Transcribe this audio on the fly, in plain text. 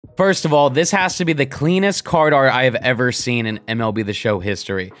First of all, this has to be the cleanest card art I have ever seen in MLB the Show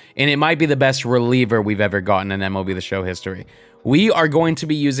history. And it might be the best reliever we've ever gotten in MLB the Show history. We are going to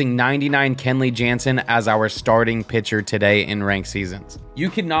be using 99 Kenley Jansen as our starting pitcher today in ranked seasons. You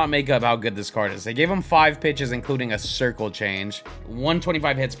cannot make up how good this card is. They gave him 5 pitches, including a circle change,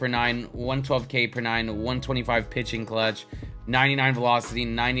 125 hits per 9, 112 K per 9, 125 pitching clutch, 99 velocity,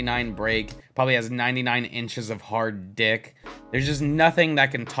 99 break, probably has 99 inches of hard dick. There's just nothing that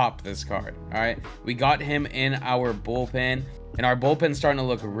can top this card. All right, we got him in our bullpen, and our bullpen's starting to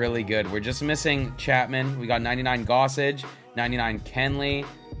look really good. We're just missing Chapman. We got 99 Gossage, 99 Kenley.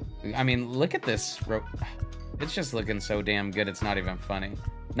 I mean, look at this. It's just looking so damn good, it's not even funny.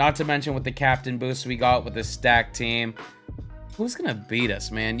 Not to mention with the captain boost we got with the stacked team. Who's gonna beat us,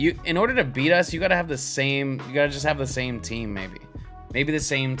 man? In order to beat us, you gotta have the same, you gotta just have the same team, maybe the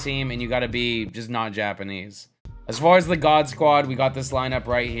same team, and you gotta be just not Japanese. As far as the God Squad, we got this lineup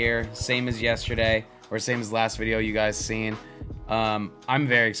right here, same as yesterday, or same as last video you guys seen. I'm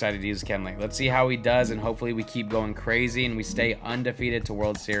very excited to use Kenley. Let's see how he does, and hopefully we keep going crazy and we stay undefeated to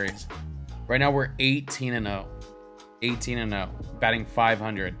World Series. Right now we're 18-0. 18-0, batting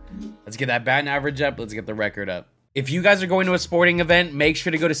 500. Let's get that batting average up. Let's get the record up. If you guys are going to a sporting event, make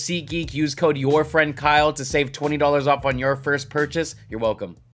sure to go to SeatGeek. Use code YourFriendKyle to save $20 off on your first purchase. You're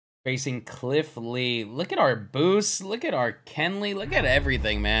welcome. Facing Cliff Lee. Look at our boosts. Look at our Kenley. Look at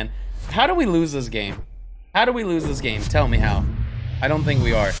everything, man. How do we lose this game? How do we lose this game? Tell me how. I don't think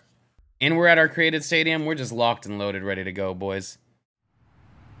we are. And we're at our created stadium. We're just locked and loaded, ready to go, boys.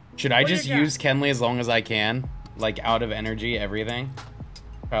 Should I just use Kenley as long as I can? Like, out of energy, everything?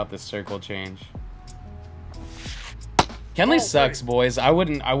 About this circle change. Kenley sucks, boys. I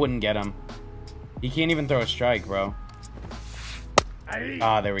wouldn't get him. He can't even throw a strike, bro.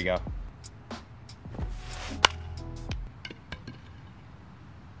 Ah, there we go.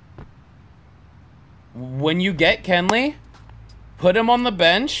 When you get Kenley, put him on the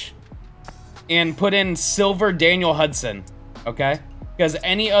bench and put in Silver Daniel Hudson, okay? Because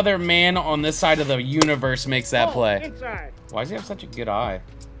any other man on this side of the universe makes that play. Why does he have such a good eye?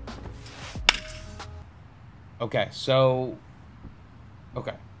 Okay, so...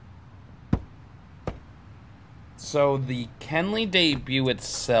 Okay. So the Kenley debut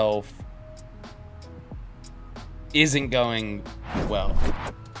itself isn't going well.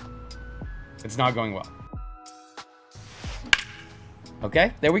 It's not going well.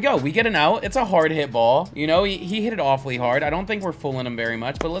 Okay, there we go. We get an out. It's a hard hit ball. You know, he hit it awfully hard. I don't think we're fooling him very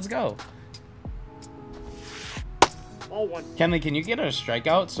much, but let's go. Kenley, can you get a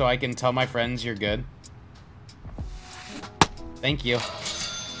strikeout so I can tell my friends you're good? Thank you.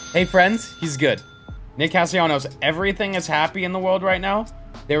 Hey, friends, he's good. Nick Castellanos, everything is happy in the world right now.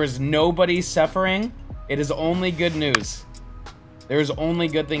 There is nobody suffering. It is only good news. There's only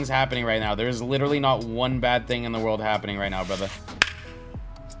good things happening right now. There's literally not one bad thing in the world happening right now, brother.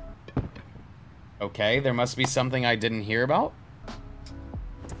 Okay, there must be something I didn't hear about.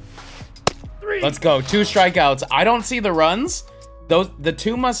 Let's go. 2 strikeouts. I don't see the runs. The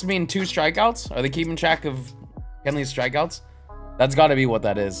 2 must mean 2 strikeouts. Are they keeping track of Kenley's strikeouts? That's got to be what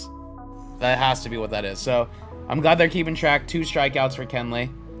that is. That has to be what that is. So, I'm glad they're keeping track. 2 strikeouts for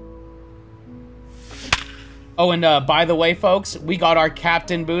Kenley. Oh, and by the way, folks, we got our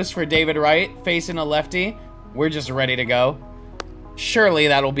captain boost for David Wright facing a lefty. We're just ready to go. Surely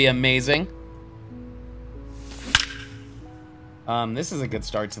that'll be amazing. This is a good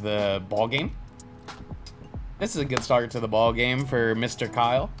start to the ball game. This is a good start to the ball game for Mr.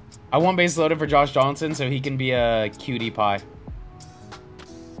 Kyle. I want base loaded for Josh Johnson so he can be a cutie pie.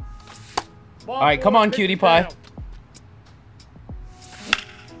 All right, come on, cutie pie.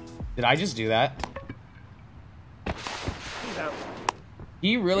 Did I just do that?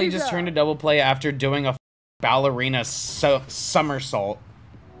 He really just turned a double play after doing a ballerina somersault.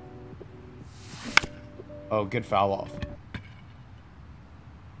 Oh, good foul off.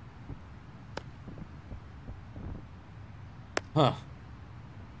 Huh.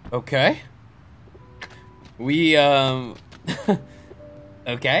 Okay. We,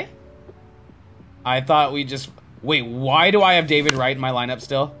 okay. I thought we just... Wait, why do I have David Wright in my lineup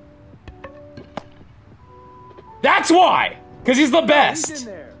still? That's why! Because he's the best!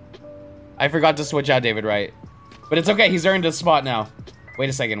 I forgot to switch out David Wright. But it's okay, he's earned a spot now. Wait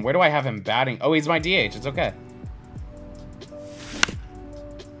a second, where do I have him batting? Oh, he's my DH, it's okay.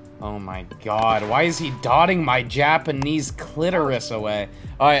 Oh my god, why is he dotting my Japanese clitoris away?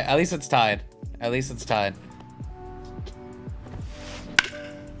 Alright, at least it's tied. At least it's tied.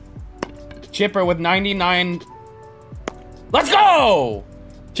 Chipper with 99. Let's go!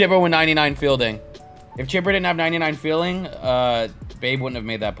 Chipper with 99 fielding. If Chipper didn't have 99 fielding, Babe wouldn't have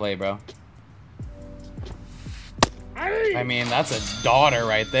made that play, bro. I mean, that's a daughter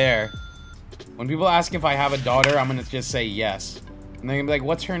right there. When people ask if I have a daughter, I'm gonna just say yes. And they're gonna be like,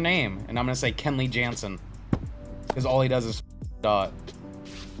 what's her name? And I'm gonna say Kenley Jansen. Because all he does is dot.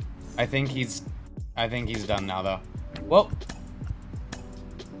 I think he's done now, though. Well,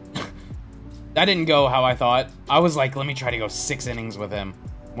 that didn't go how I thought. I was like, let me try to go 6 innings with him.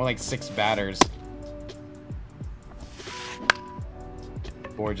 More like 6 batters.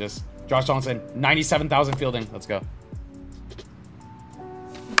 Gorgeous. Josh Johnson, 97,000 fielding. Let's go.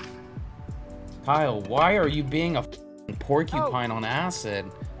 Kyle, why are you being a porcupine on acid?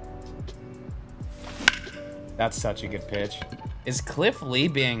 That's such a good pitch. Is Cliff Lee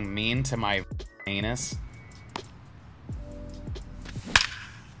being mean to my anus?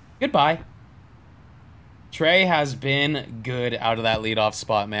 Goodbye. Trey has been good out of that leadoff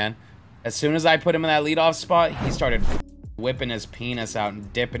spot, man. As soon as I put him in that leadoff spot, he started whipping his penis out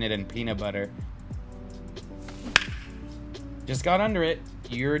and dipping it in peanut butter. Just got under it.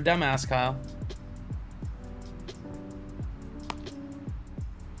 You're a dumbass, Kyle.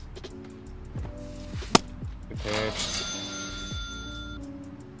 Good pitch.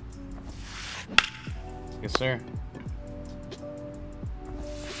 Yes, sir.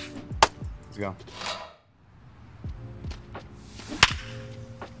 Let's go.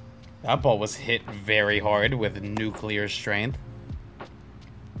 That ball was hit very hard with nuclear strength.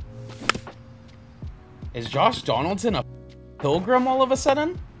 Is Josh Donaldson a pilgrim all of a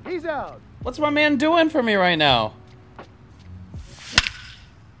sudden? He's out. What's my man doing for me right now?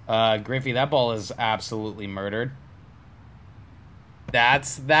 Griffey, that ball is absolutely murdered.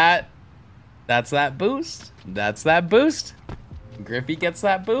 That's that boost. That's that boost. Griffey gets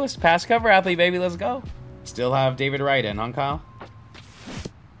that boost. Pass cover athlete, baby. Let's go. Still have David Wright in, huh, Kyle?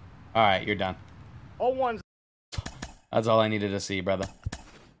 All right, you're done. 0-1. That's all I needed to see, brother.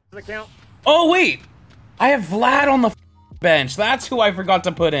 The count. Oh, wait. I have Vlad on the bench. That's who I forgot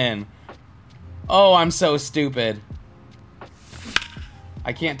to put in. Oh, I'm so stupid.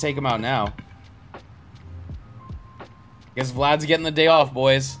 I can't take him out now. Guess Vlad's getting the day off,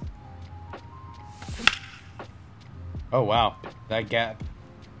 boys. Oh, wow. That gap.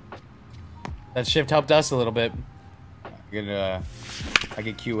 That shift helped us a little bit. I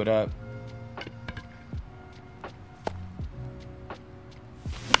could cue it up.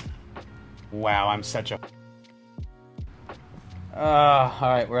 Wow, I'm such a...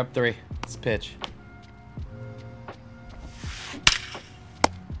 alright, we're up 3. Let's pitch.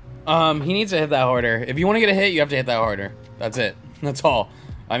 He needs to hit that harder. If you want to get a hit, you have to hit that harder. That's it. That's all.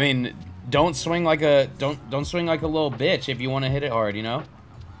 I mean, don't swing like a don't swing like a little bitch if you want to hit it hard, you know?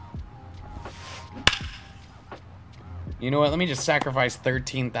 You know what? Let me just sacrifice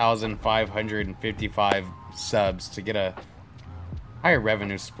 13,555 subs to get a higher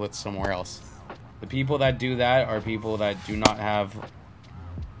revenue split somewhere else. The people that do that are people that do not have,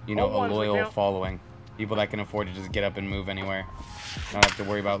 you know, a loyal following. People that can afford to just get up and move anywhere. Not have to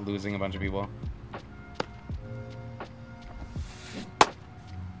worry about losing a bunch of people.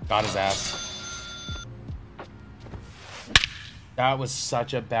 Got his ass. That was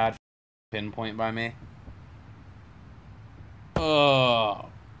such a bad pinpoint by me. Oh.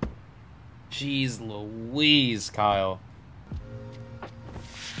 Jeez Louise, Kyle.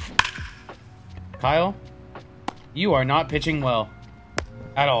 Kyle, you are not pitching well.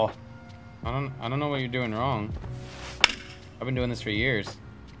 At all. I don't know what you're doing wrong. I've been doing this for years.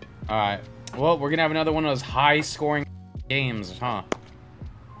 Alright. Well, we're gonna have another one of those high-scoring games, huh?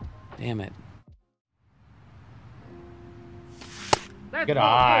 Damn it. Good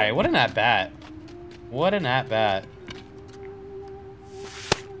eye. What an at-bat. What an at-bat.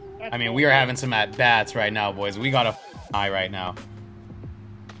 I mean, we are having some at-bats right now, boys. We got a eye right now.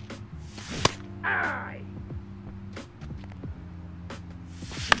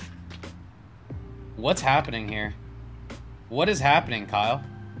 What's happening here? What is happening, Kyle?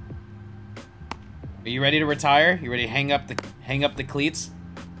 Are you ready to retire? You ready to hang up the cleats?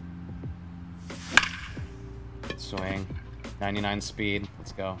 Swing. 99 speed.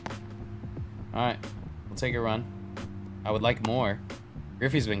 Let's go. Alright. We'll take a run. I would like more.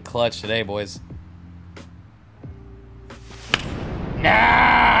 Griffey's been clutch today, boys.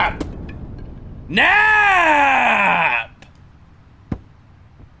 Nap! Nap!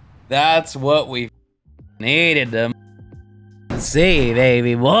 That's what we needed to see,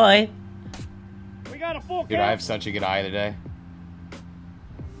 baby boy. We got a full Dude, count. I have such a good eye today.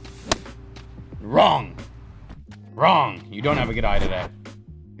 Wrong. Wrong. You don't have a good eye today.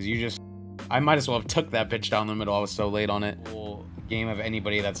 Because you just... I might as well have took that pitch down the middle. I was so late on it. Game of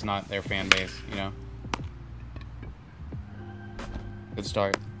anybody that's not their fan base, you know? Good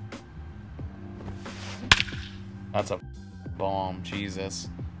start. That's a bomb. Jesus.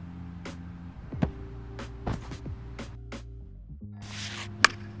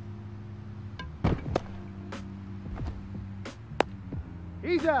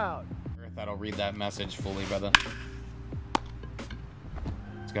 He's out. That'll read that message fully, brother.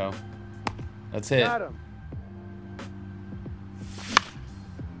 Let's go. That's it. Got him.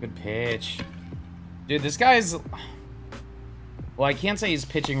 Good pitch. Dude, this guy's... Well, I can't say he's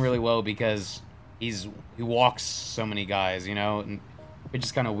pitching really well because he walks so many guys, you know? And which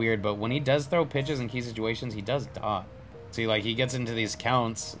is kind of weird, but when he does throw pitches in key situations, he does dot. See, like, he gets into these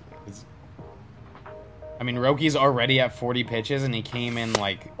counts. I mean, Roki's already at 40 pitches, and he came in,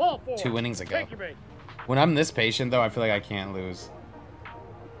 like, 2 innings ago. When I'm this patient, though, I feel like I can't lose.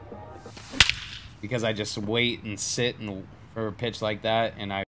 Because I just wait and sit and for a pitch like that,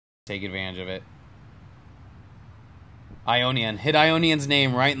 and I take advantage of it. Ionian. Hit Ionian's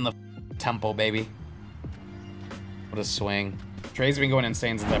name right in the temple, baby. What a swing. Trey's been going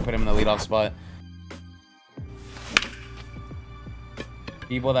insane since I put him in the leadoff spot.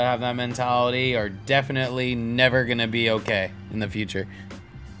 People that have that mentality are definitely never going to be okay in the future.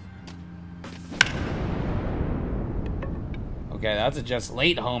 Okay, that's a just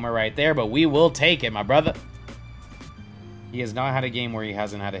late homer right there, but we will take it, my brother. He has not had a game where he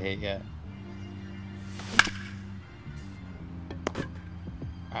hasn't had a hit yet.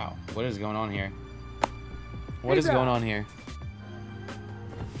 Wow, what is going on here? What is going on here?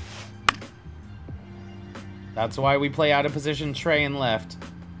 That's why we play out of position Trey and left.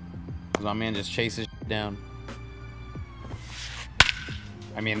 Because my man just chases down.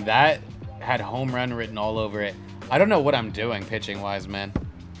 I mean, that had home run written all over it. I don't know what I'm doing pitching-wise, man.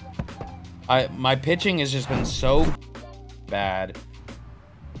 My pitching has just been so bad.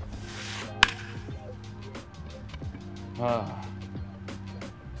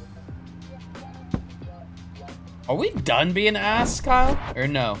 Are we done being ass, Kyle? Or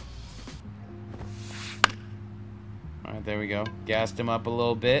no? Alright, there we go. Gassed him up a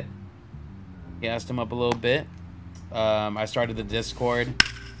little bit. Gassed him up a little bit. I started the Discord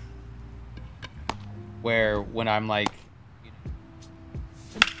where when I'm like...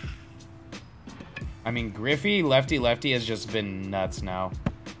 I mean, Griffey, lefty has just been nuts now.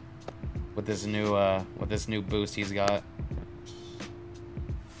 With this new boost he's got.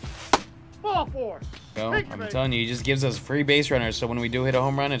 Ball four. Go. I'm telling you, he just gives us free base runners, so when we do hit a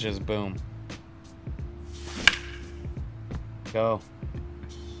home run, it's just boom. Go.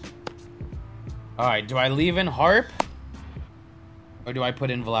 Alright, do I leave in Harp? Or do I put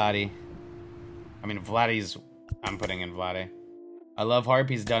in Vladdy? I mean, I'm putting in Vladdy. I love Harp,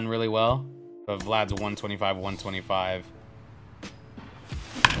 he's done really well. But Vlad's 125, 125.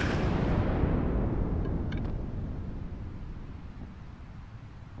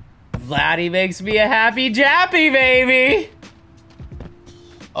 Vladdy makes me a happy jappy, baby!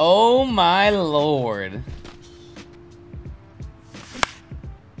 Oh my lord.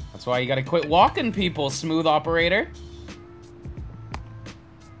 That's why you gotta quit walking people, smooth operator.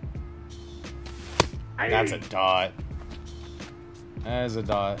 That's a dot. That is a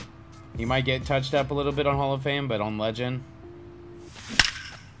dot. He might get touched up a little bit on Hall of Fame, but on Legend,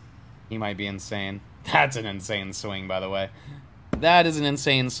 he might be insane. That's an insane swing, by the way. That is an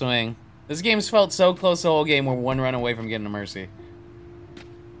insane swing. This game's felt so close the whole game. We're 1 run away from getting a mercy.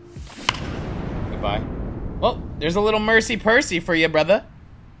 Goodbye. Well, there's a little Mercy Percy for you, brother.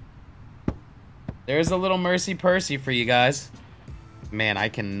 There's a little Mercy Percy for you guys. Man, I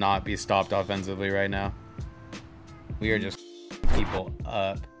cannot be stopped offensively right now. We are just people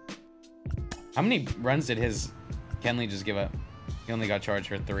up. How many runs did Kenley just give up? He only got charged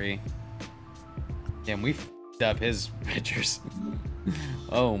for 3. Damn, we f***ed up his pitchers.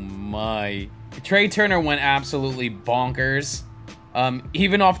 Oh my. Trey Turner went absolutely bonkers.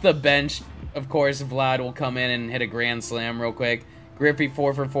 Even off the bench, of course, Vlad will come in and hit a grand slam real quick. Griffey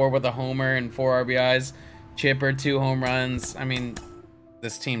 4 for 4 with a homer and 4 RBIs. Chipper 2 home runs. I mean,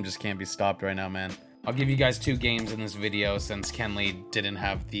 this team just can't be stopped right now, man. I'll give you guys 2 games in this video since Kenley didn't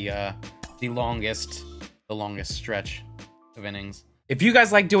have the longest stretch of innings. If you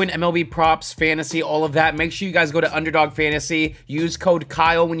guys like doing MLB props, fantasy, all of that, make sure you guys go to Underdog Fantasy. Use code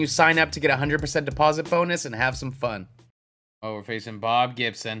Kyle when you sign up to get a 100% deposit bonus and have some fun. Oh, we're facing Bob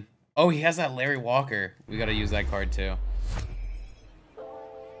Gibson. Oh, he has that Larry Walker. We got to use that card too.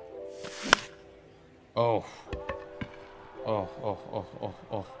 Oh. Oh, oh, oh, oh,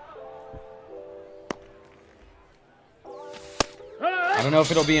 oh. I don't know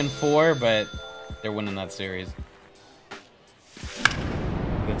if it'll be in 4, but they're winning that series.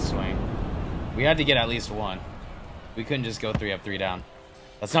 Good swing. We had to get at least 1. We couldn't just go 3 up, 3 down.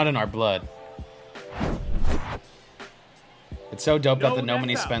 That's not in our blood. It's so dope that the No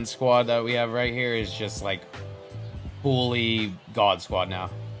Money Spent squad that we have right here is just like fully God squad now.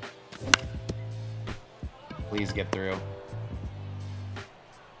 Please get through.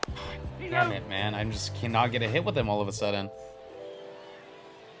 Damn it, man. I just cannot get a hit with him all of a sudden.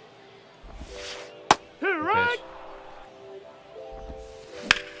 Right.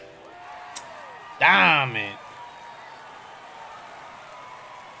 Damn it.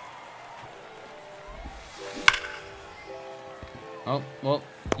 Oh, well,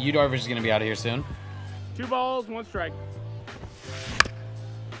 Udarvish is going to be out of here soon. 2 balls, 1 strike.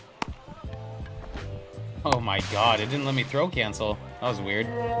 Oh my god, it didn't let me throw cancel. That was weird.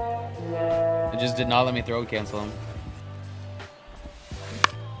 It just did not let me throw cancel him.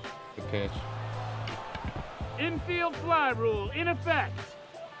 Good pitch. Infield fly rule in effect.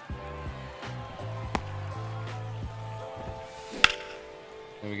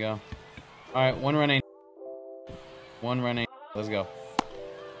 There we go. Alright, 1 run in. 1 run in. Let's go.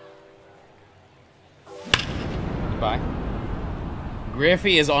 Goodbye.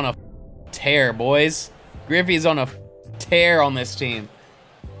 Griffey is on a tear, boys. Griffey is on a tear on this team.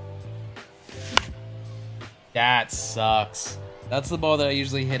 That sucks. That's the ball that I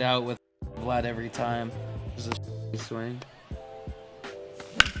usually hit out with Vlad every time. Just a swing.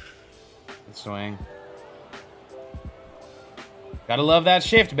 Good swing. Gotta love that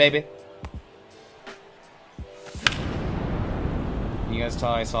shift, baby. You guys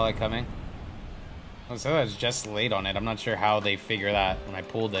tell I saw it coming? I was just late on it. I'm not sure how they figure that when I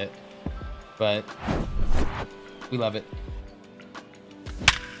pulled it. But we love it.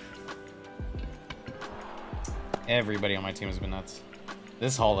 Everybody on my team has been nuts.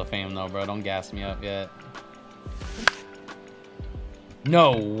 This Hall of Fame though, bro. Don't gas me up yet.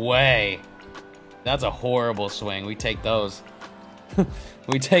 No way. That's a horrible swing. We take those.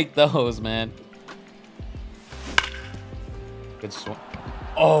 We take those, man. Good swing.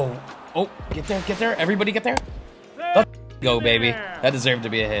 Oh. Oh, get there, get there. Everybody get there. Let's go, baby. That deserved to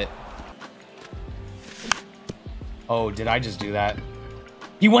be a hit. Oh, did I just do that?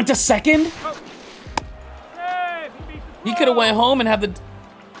 He went to second? He could have went home and had the...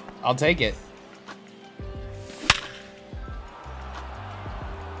 I'll take it.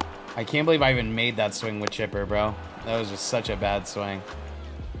 I can't believe I even made that swing with Chipper, bro. That was just such a bad swing.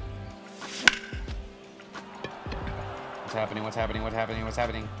 What's happening? What's happening? What's happening? What's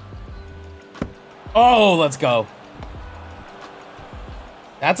happening? Oh, let's go.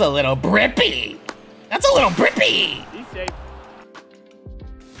 That's a little brippy. That's a little brippy. He's safe.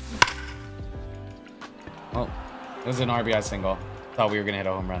 Oh, it was an RBI single. Thought we were gonna hit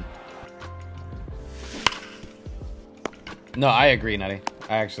a home run. No, I agree, Nutty.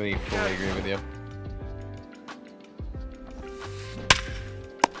 I actually fully agree with you.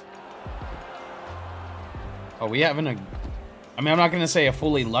 Oh, we having a... I mean, I'm not going to say a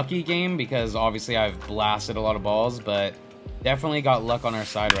fully lucky game because obviously I've blasted a lot of balls, but definitely got luck on our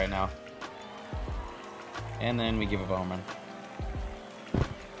side right now. And then we give up a home run.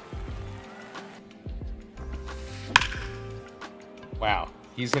 Wow,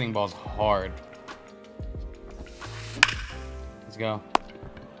 he's hitting balls hard. Let's go.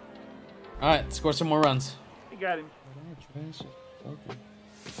 All right, score some more runs. You got him.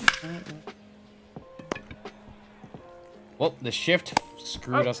 Well, the shift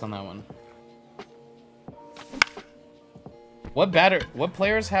screwed us on that one. What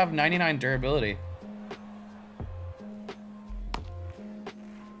players have 99 durability?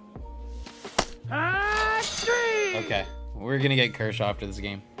 Okay, we're gonna get Kershaw after this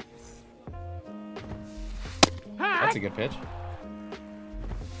game. That's a good pitch.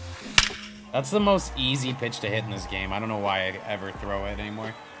 That's the most easy pitch to hit in this game. I don't know why I ever throw it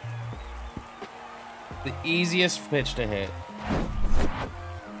anymore. The easiest pitch to hit.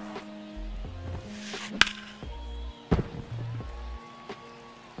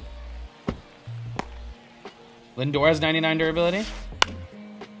 Lindor's 99 durability.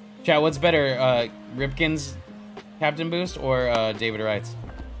 Chat, what's better, Ripken's Captain Boost or David Wright's?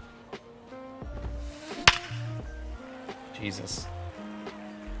 Jesus.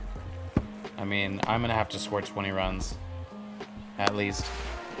 I mean, I'm gonna have to score 20 runs, at least.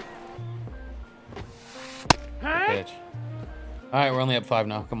 Pitch. All right, we're only up 5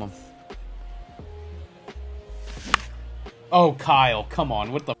 now. Come on. Oh, Kyle, come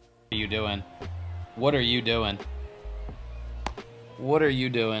on. What the f are you doing? What are you doing? What are you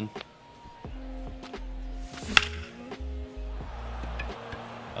doing?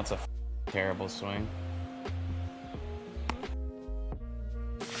 That's a terrible swing.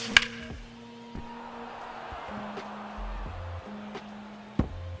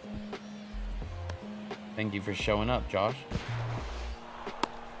 Thank you for showing up, Josh.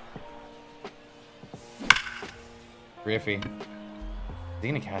 Griffey. Is he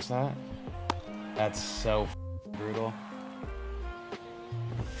gonna catch that? That's so brutal.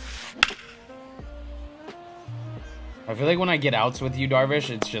 I feel like when I get outs with you, Darvish,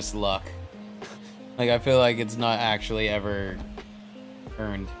 it's just luck. Like, I feel like it's not actually ever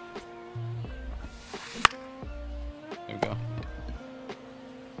earned. There we go.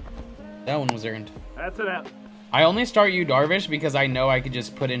 That one was earned. That's it out. I only start you, Darvish, because I know I could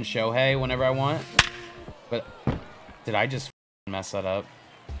just put in Shohei whenever I want. But did I just mess that up?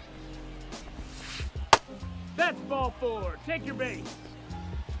 That's ball 4. Take your base.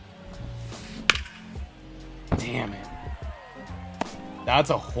 Damn it. That's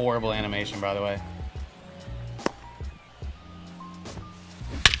a horrible animation, by the way.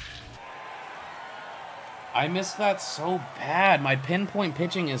 I missed that so bad. My pinpoint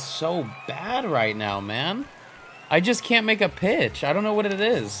pitching is so bad right now, man. I just can't make a pitch. I don't know what it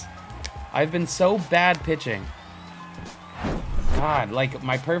is. I've been so bad pitching. God, like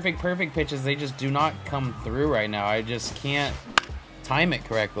my perfect pitches, they just do not come through right now. I just can't time it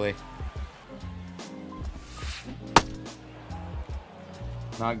correctly.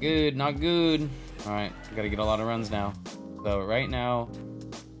 Not good, not good. All right, we gotta get a lot of runs now. So right now,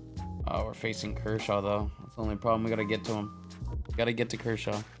 we're facing Kershaw though. That's the only problem. We gotta get to him. We gotta get to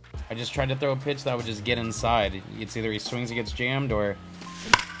Kershaw. I just tried to throw a pitch that would just get inside. It's either he swings, it gets jammed, or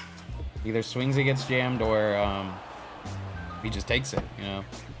he just takes it, you know?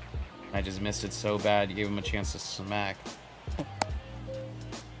 I just missed it so bad. You gave him a chance to smack.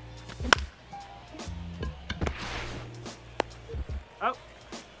 Oh.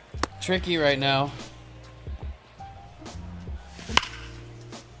 Tricky right now.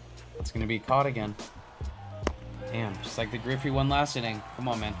 It's gonna be caught again. Damn, just like the Griffey one last inning. Come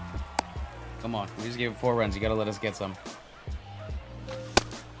on, man. Come on. We just gave it 4 runs. You gotta let us get some.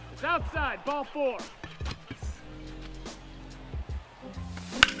 It's outside. Ball 4.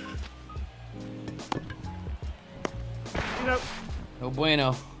 Nope. No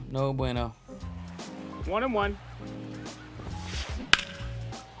bueno. No bueno. 1-1.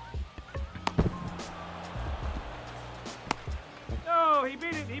 Oh, he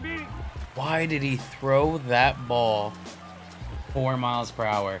beat it. He beat it. Why did he throw that ball 4 miles per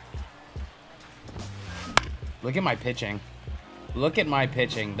hour? Look at my pitching. Look at my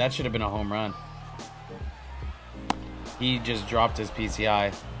pitching. That should have been a home run. He just dropped his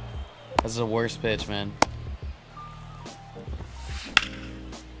PCI. That's the worst pitch, man.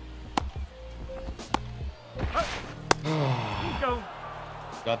 Go.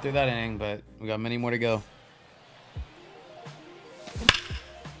 Got through that inning, but we got many more to go.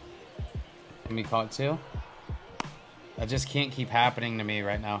 Can be caught too? That just can't keep happening to me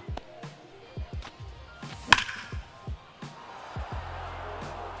right now.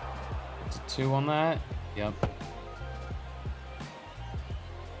 It's a 2 on that. Yep.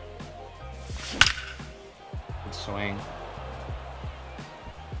 Good swing.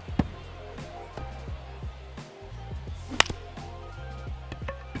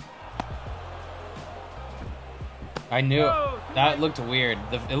 I knew that looked weird.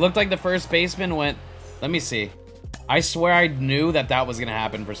 It looked like the first baseman went. Let me see. I swear I knew that was gonna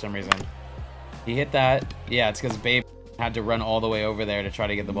happen for some reason. He hit that. Yeah, it's because Babe had to run all the way over there to try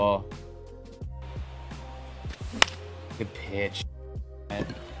to get the ball. Good pitch.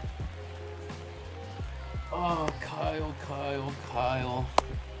 Oh, Kyle.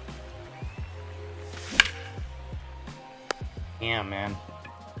 Damn, man.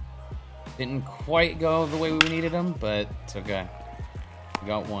 Didn't quite go the way we needed him, but it's okay. We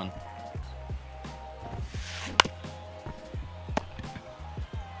got one.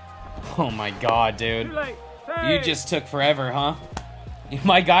 Oh my god, dude. You just took forever, huh?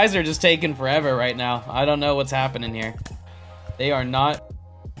 My guys are just taking forever right now. I don't know what's happening here. They are not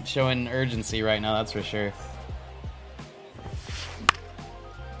showing urgency right now, that's for sure.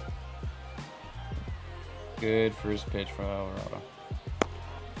 Good first pitch for Alvarado.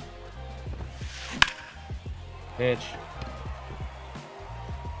 Pitch.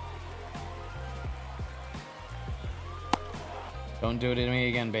 Don't do it to me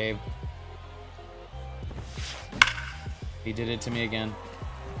again, babe. He did it to me again.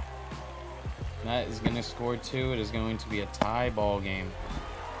 That is going to score 2. It is going to be a tie ball game.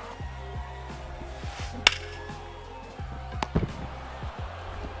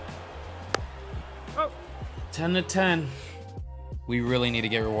 Oh. 10-10. We really need to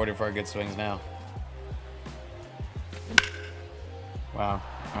get rewarded for our good swings now. Wow.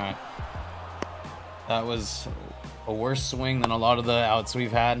 All right. That was a worse swing than a lot of the outs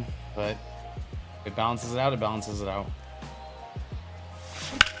we've had, but It balances it out, it balances it out.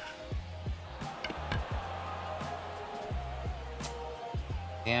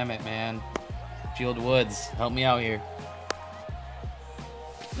 Damn it, man. Shield Woods, help me out here.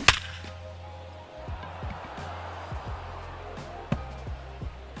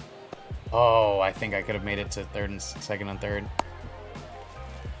 Oh, I think I could have made it to third and second and third.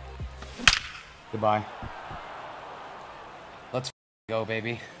 Goodbye. Let's go,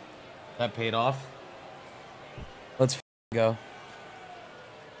 baby. That paid off. Let's go.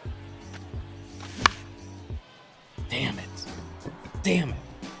 Damn it. Damn it.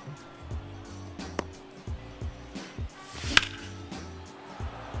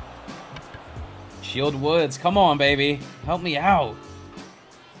 Shield Woods, come on, baby. Help me out.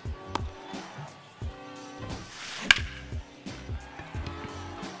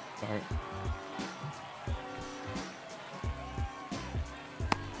 Start.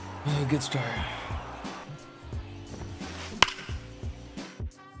 Oh, good start.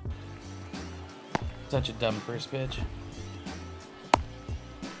 Such a dumb first pitch.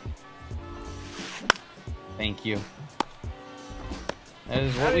 Thank you. That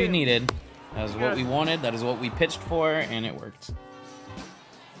is what we needed. That is what we wanted. That is what we pitched for, and it worked.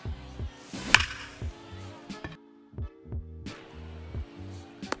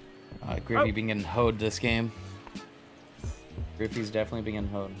 Griffey been getting hoed this game. Griffey's definitely been getting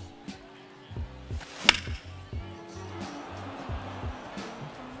hoed.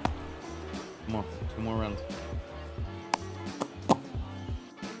 Come on, 2 more runs.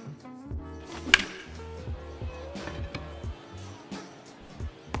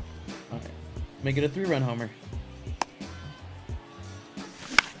 Make it a 3-run homer.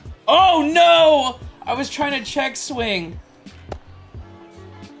 Oh no! I was trying to check swing.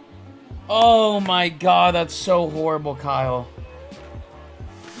 Oh my god, that's so horrible, Kyle.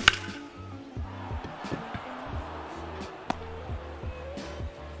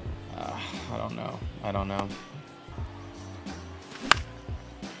 I don't know. I don't know.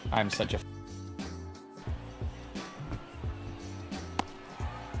 I'm such a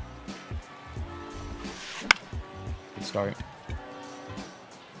good start.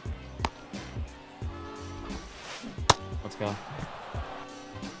 Let's go.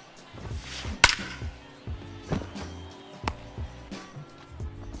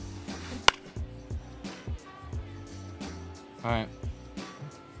 All right.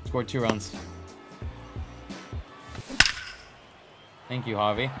 Scored 2 runs. Thank you,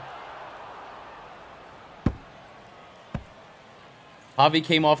 Javi. Javi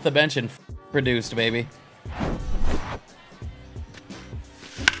came off the bench and produced, baby.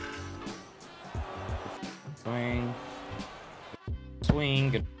 Swing. Swing.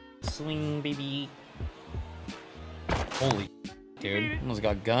 Good swing, baby. Holy dude. Almost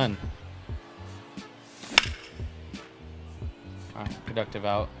got gunned. Alright, productive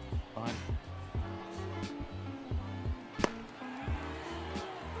out. Fine.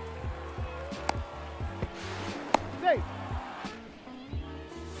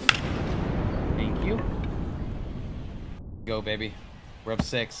 Thank you. Go, baby. We're up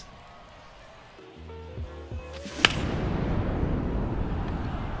 6.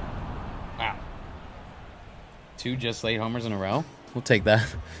 Wow. 2 just late homers in a row? We'll take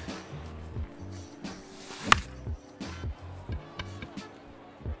that.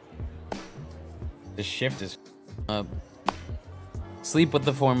 The shift is up. Sleep with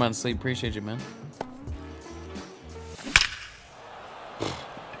the 4 months sleep. Appreciate you, man.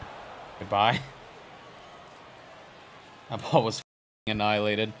 Goodbye. That ball was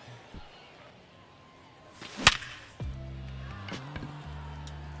annihilated.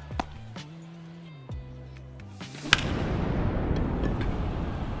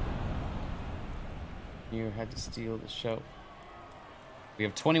 You had to steal the show. We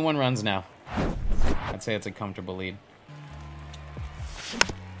have 21 runs now. I'd say it's a comfortable lead.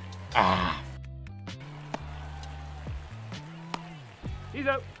 Ah. He's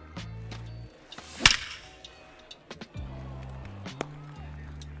up.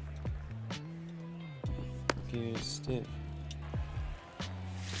 Gear stiff.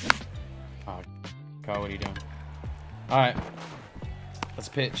 Oh, God, what are you doing? All right, let's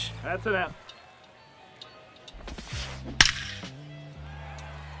pitch. That's it out.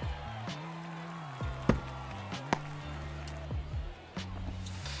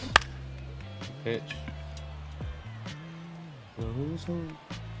 Pitch. Who's who?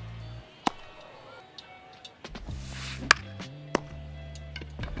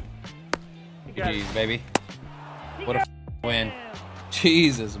 Jeez, baby. What a win.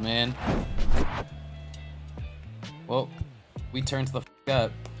 Jesus, man. Well, we turned to the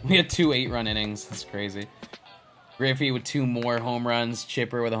up. We had 2 8-run innings. That's crazy. Griffey with 2 more home runs.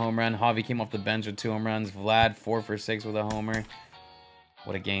 Chipper with a home run. Javi came off the bench with 2 home runs. Vlad 4 for 6 with a homer.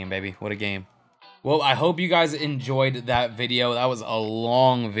 What a game, baby. What a game. Well, I hope you guys enjoyed that video. That was a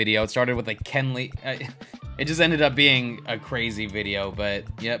long video. It started with like Kenley. It just ended up being a crazy video. But,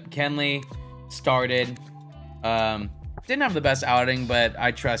 yep, Kenley started. Didn't have the best outing, but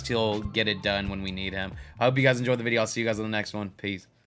I trust he'll get it done when we need him. I hope you guys enjoyed the video. I'll see you guys on the next one. Peace.